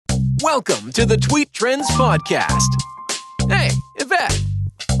Welcome to the Tweet Trends Podcast. Hey, Yvette,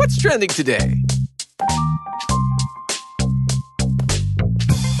 what's trending today?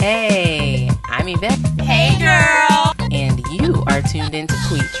 Hey, I'm Yvette. Hey, girl. And you are tuned into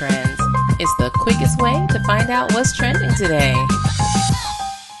Tweet Trends. It's the quickest way to find out what's trending today.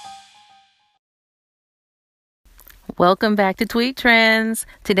 Welcome back to Tweet Trends.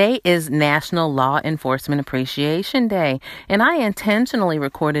 Today is National Law Enforcement Appreciation Day, and I intentionally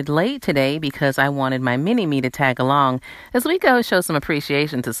recorded late today because I wanted my mini-me to tag along as we go show some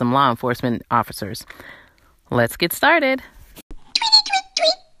appreciation to some law enforcement officers. Let's get started.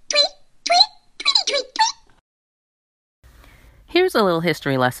 Here's a little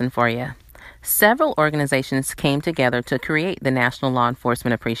history lesson for you. Several organizations came together to create the National Law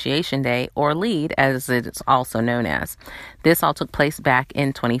Enforcement Appreciation Day, or LEAD as it's also known as. This all took place back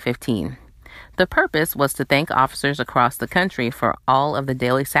in 2015. The purpose was to thank officers across the country for all of the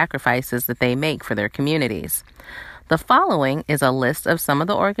daily sacrifices that they make for their communities. The following is a list of some of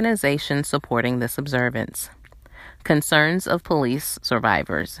the organizations supporting this observance. Concerns of Police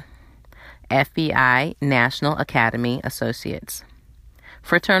Survivors, FBI National Academy Associates,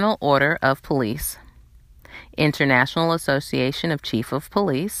 Fraternal Order of Police, International Association of Chief of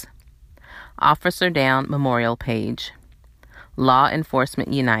Police, Officer Down Memorial Page, Law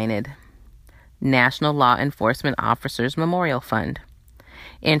Enforcement United, National Law Enforcement Officers Memorial Fund,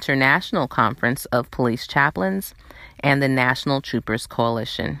 International Conference of Police Chaplains, and the National Troopers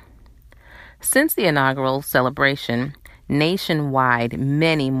Coalition. Since the inaugural celebration, nationwide,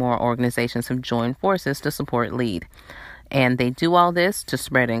 many more organizations have joined forces to support LEAD. And they do all this to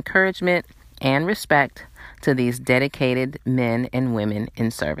spread encouragement and respect to these dedicated men and women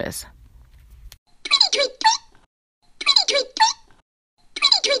in service.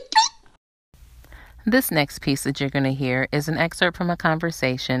 This next piece that you're going to hear is an excerpt from a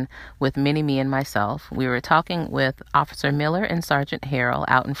conversation with Mini-Me and myself. We were talking with Officer Miller and Sergeant Harrell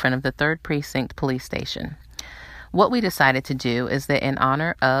out in front of the 3rd Precinct Police Station. What we decided to do is that in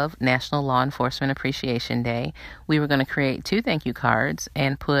honor of National Law Enforcement Appreciation Day, we were going to create 2 thank you cards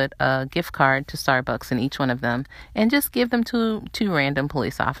and put a gift card to Starbucks in each one of them and just give them to 2 random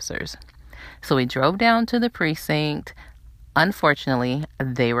police officers. So we drove down to the precinct. Unfortunately,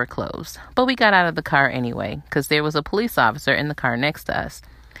 they were closed, but we got out of the car anyway because there was a police officer in the car next to us.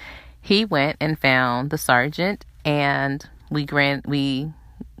 He went and found the sergeant, and we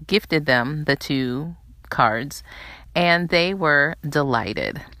gifted them the 2 cards, and they were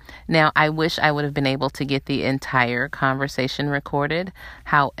delighted. Now, I wish I would have been able to get the entire conversation recorded.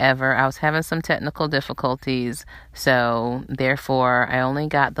 However, I was having some technical difficulties, so therefore I only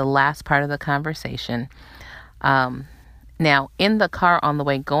got the last part of the conversation. Now, in the car on the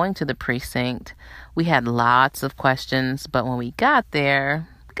way going to the precinct, we had lots of questions, but when we got there,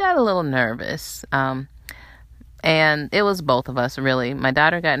 got a little nervous. And it was both of us, really. My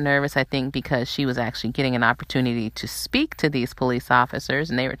daughter got nervous, I think, because she was actually getting an opportunity to speak to these police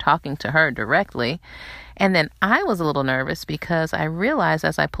officers, and they were talking to her directly. And then I was a little nervous because I realized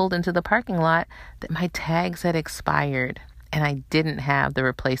as I pulled into the parking lot that my tags had expired, and I didn't have the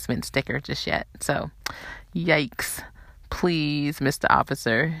replacement sticker just yet. So, yikes. Please, Mr.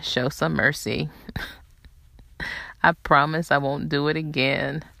 Officer, show some mercy. I promise I won't do it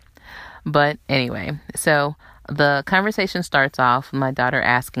again. But anyway, so the conversation starts off with my daughter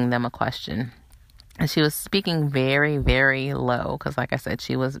asking them a question. And she was speaking very, very low because, like I said,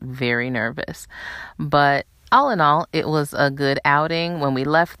 she was very nervous. But all in all, it was a good outing. When we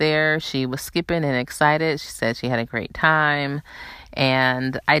left there, she was skipping and excited. She said she had a great time.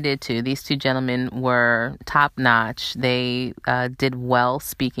 And I did too. These 2 gentlemen were top notch. They did well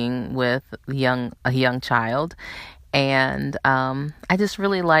speaking with a young child. And I just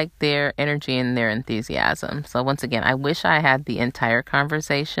really liked their energy and their enthusiasm. So once again, I wish I had the entire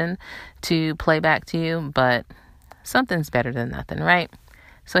conversation to play back to you, but something's better than nothing, right?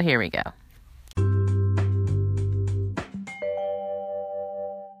 So here we go.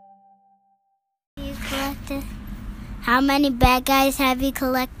 You collected? How many bad guys have you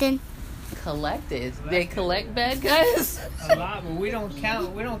collected? Collected? They collect bad guys? A lot, but we don't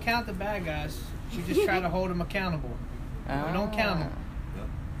count the bad guys. We just try to hold them accountable. We don't count them.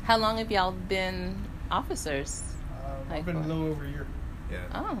 How long have y'all been officers? I've been a little over a year. Yeah.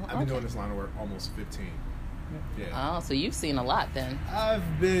 Oh, I've been doing this line of work almost 15. Yeah. Oh, so you've seen a lot then. I've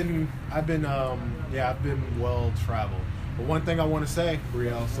been well traveled. But one thing I want to say,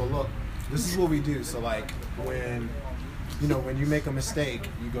 Brielle, so look, this is what we do. So like when you make a mistake,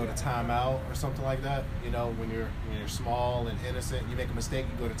 you go to timeout or something like that. When you're small and innocent, you make a mistake,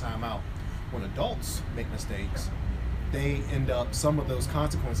 you go to timeout. When adults make mistakes, they end up, some of those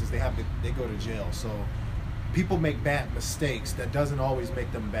consequences, they go to jail. So people make bad mistakes. That doesn't always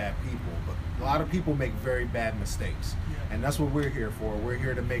make them bad people, but a lot of people make very bad mistakes. And that's what we're here for. We're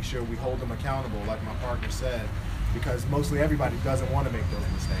here to make sure we hold them accountable, like my partner said, because mostly everybody doesn't want to make those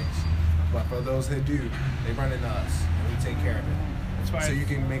mistakes. But for those who do, they run into us, and we take care of it. That's right. So you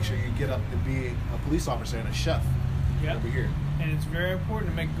can make sure you get up to be a police officer and a chef over here. And it's very important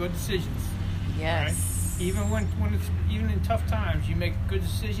to make good decisions. Yes. Right? Even in tough times, you make good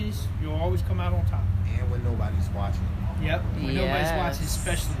decisions, you'll always come out on top. And when nobody's watching. Yep. When nobody's watching,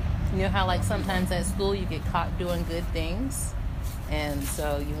 especially. You know how like sometimes at school you get caught doing good things, and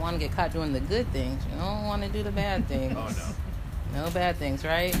so you want to get caught doing the good things. You don't want to do the bad things. Oh no. No bad things,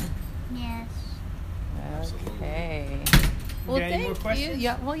 right? Yes. Okay. Well, You got any more thank you. questions?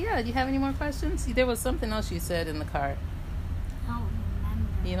 Yeah. Well, yeah. Do you have any more questions? There was something else you said in the car. I don't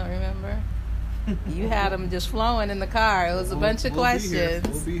remember. You don't remember? You had them just flowing in the car. It was a bunch of questions.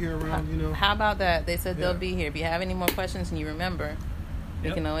 We'll be here around, How about that? They said they'll Yeah. be here. If you have any more questions and you remember, you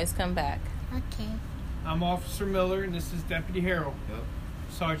Yep. can always come back. Okay. I'm Officer Miller, and this is Deputy Harold, Yep.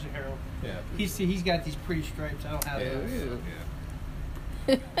 Sergeant Harold. Yeah. He's got these pretty stripes. I don't have those.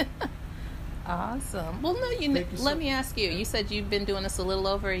 Awesome. Well, no, Thank you so let me ask you. You said you've been doing this a little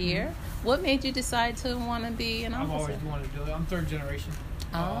over a year. What made you decide to want to be an I've officer? always wanted to do it. I'm third generation.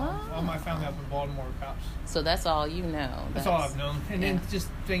 All my family up in Baltimore are cops. So that's all you know. That's all I've known. And then yeah. just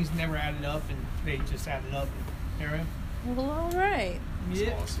things never added up, and they just added up. And here I am. Well, all right. That's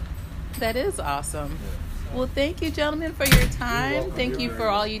Yeah. awesome. That is awesome. Well, thank you, gentlemen, for your time. welcome. Thank You're you very for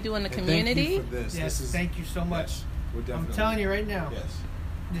all welcome. you do in the And community. Thank you for this. Yes, This is, thank you so much. yes, we're I'm definitely, telling you right now, Yes.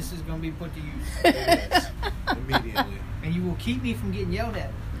 this is going to be put to use. Yes. Immediately. And you will keep me from getting yelled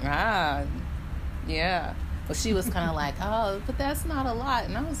at. Ah, yeah. Well, she was kind of like, oh, but that's not a lot.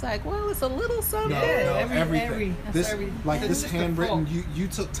 And I was like, well, it's a little something. No, Yeah, everything. that's This just a handwritten, fault. you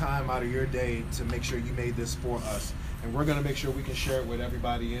took time out of your day to make sure you made this for us. And we're going to make sure we can share it with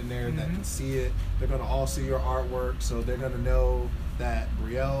everybody in there that can see it. They're going to all see your artwork, so they're going to know that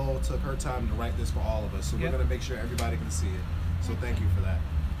Brielle took her time to write this for all of us. So we're going to make sure everybody can see it. So thank you for that.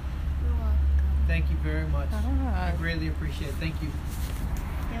 You're welcome. Thank you very much. Ah. I greatly appreciate it. Thank you.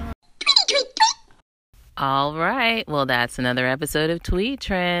 All right. Well, that's another episode of Tweet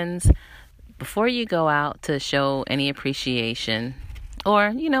Trends. Before you go out to show any appreciation, or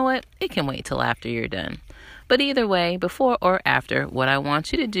you know what, it can wait till after you're done. But either way, before or after, what I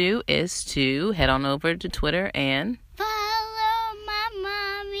want you to do is to head on over to Twitter and Follow my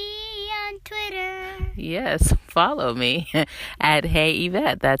mommy on Twitter. yes, follow me at Hey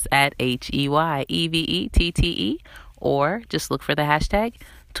Yvette. That's at HEYEVETTE, or just look for the hashtag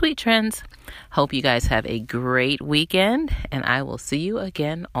Tweet Trends. Hope you guys have a great weekend, and I will see you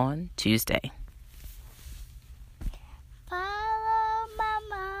again on Tuesday.